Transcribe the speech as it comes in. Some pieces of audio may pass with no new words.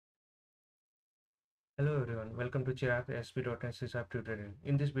Hello everyone, welcome to Chirag ASP.NET C# tutorial.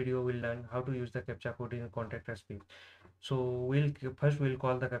 In this video, we'll learn how to use the CAPTCHA code in a contact us page. So we'll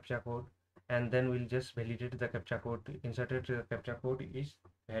call the CAPTCHA code, and then we'll just validate the CAPTCHA code. Inserted the CAPTCHA code is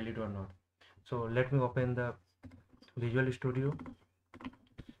valid or not. So let me open the Visual Studio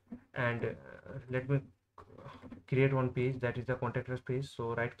and let me create one page, that is the contact us page.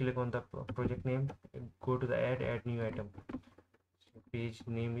 So right click on the project name, go to the add new item. So page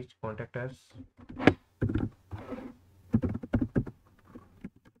name is contact us.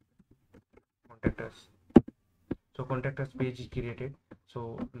 So contact us page is created.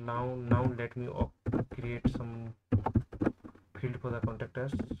 So now let me create some field for the contact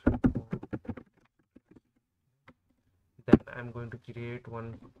us. Then I'm going to create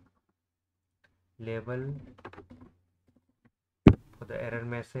one label for the error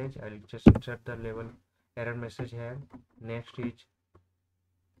message. I'll just insert the label error message here. Next is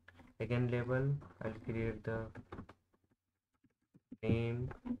again label. I'll create the name,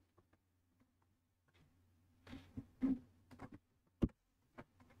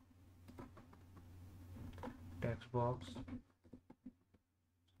 text box.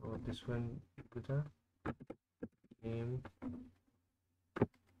 So this one to the name.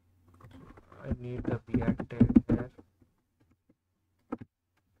 I need the BR tag here.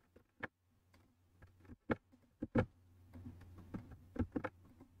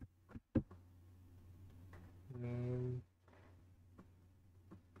 Name.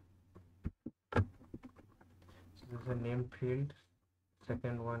 So this is a name field.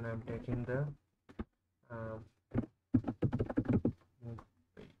 Second one, I'm taking the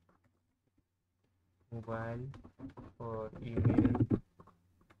mobile or email.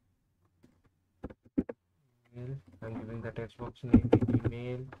 I'm giving the text box name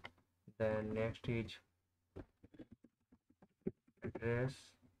email. Then next is address.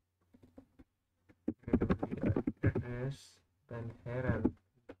 Then here I'm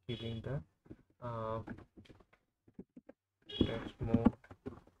giving the text mode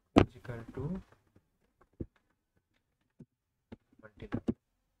is equal to multiple.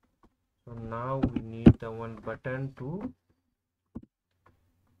 So now we need the one button to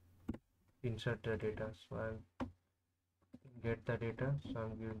insert the data. So I'll get the data. So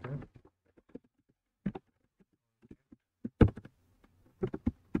I'm giving the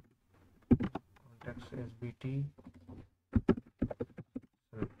context SBT.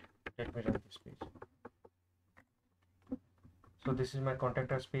 Let me run this page. So this is my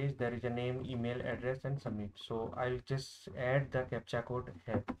contact us page. There is a name, email, address, and submit. So I'll just add the CAPTCHA code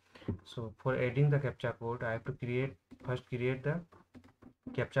here. So for adding the CAPTCHA code, I have to first create the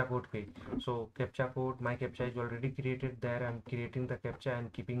CAPTCHA code page. So CAPTCHA code, MyCaptcha is already created there. I'm creating the CAPTCHA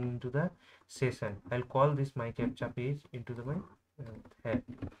and keeping into the session. I'll call this MyCaptcha page into the my head.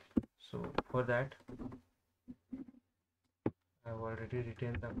 So for that, I've already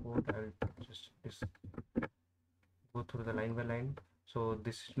written the code. I'll just go through the line by line. So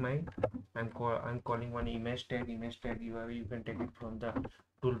this is my I'm calling one image tag. Image tag you can take it from the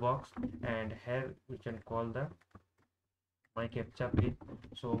toolbox, and here we can call the MyCaptcha page.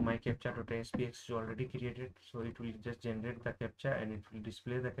 So MyCaptcha.aspx is already created, so it will just generate the captcha and it will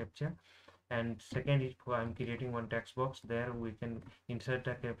display the captcha. And second is I'm creating one text box. There we can insert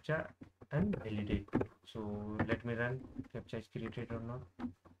the captcha and validate. So let me run. Captcha is created or not?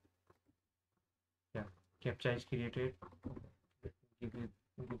 Yeah, captcha is created. Give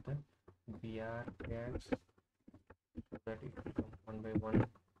the BR tags so that it will come one by one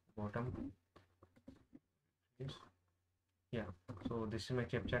bottom. Yes. Yeah, so this is my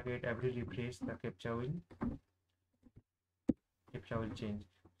captcha gate. Every refresh the captcha will change.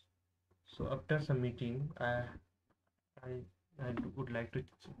 So after submitting, I would like to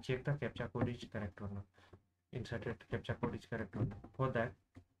check the captcha code is correct or not. Inserted captcha code is correct or not. For that,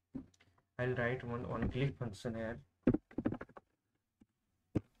 I'll write one on click function here.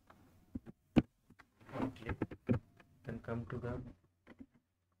 On click, then come to the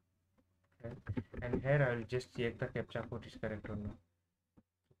and here I'll just check the captcha code is correct or not.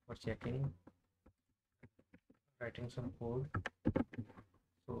 For checking, writing some code.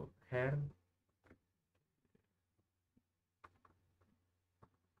 So here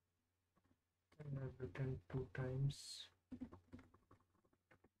I've written 2 times.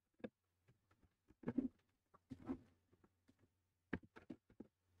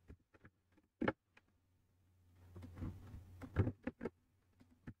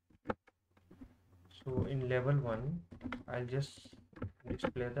 So in level 1, I'll just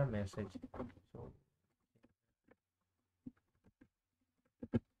display the message.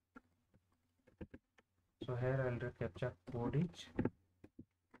 So here I'll write captcha code is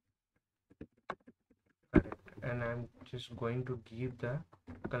I'm just going to give the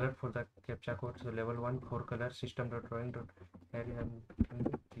color for the captcha code. So level 1 ForeColor System.Drawing.Color. I'm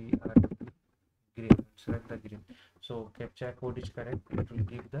giving the green. Select the green. So captcha code is correct, it will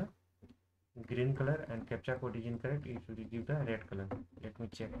give the green color, and captcha code is incorrect, it will give the red color. Let me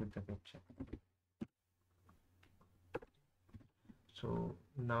check with the captcha. So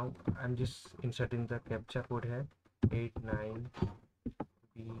now I'm just inserting the captcha code here,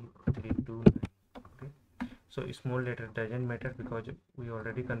 89B329. okay, so small letter doesn't matter because we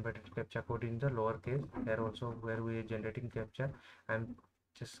already converted captcha code in the lowercase. Here also, where we are generating captcha, I'm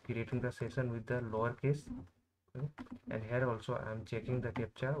just creating the session with the lowercase. Okay. And here also I'm checking the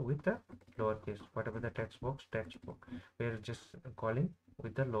captcha with the lowercase. Whatever the text box, we're just calling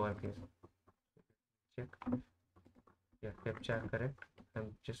with the lowercase. Check. Yeah, captcha correct.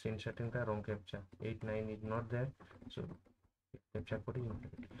 I'm just inserting the wrong captcha. 89 is not there, so captcha code is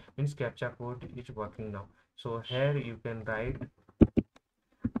incorrect. Means captcha code is working now. So here you can write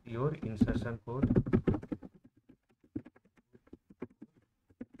your insertion code.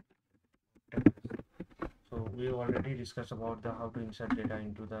 So we already discussed about the how to insert data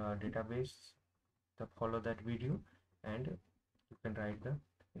into the database. Follow that video and you can write the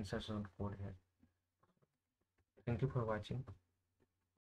insertion code here. Thank you for watching.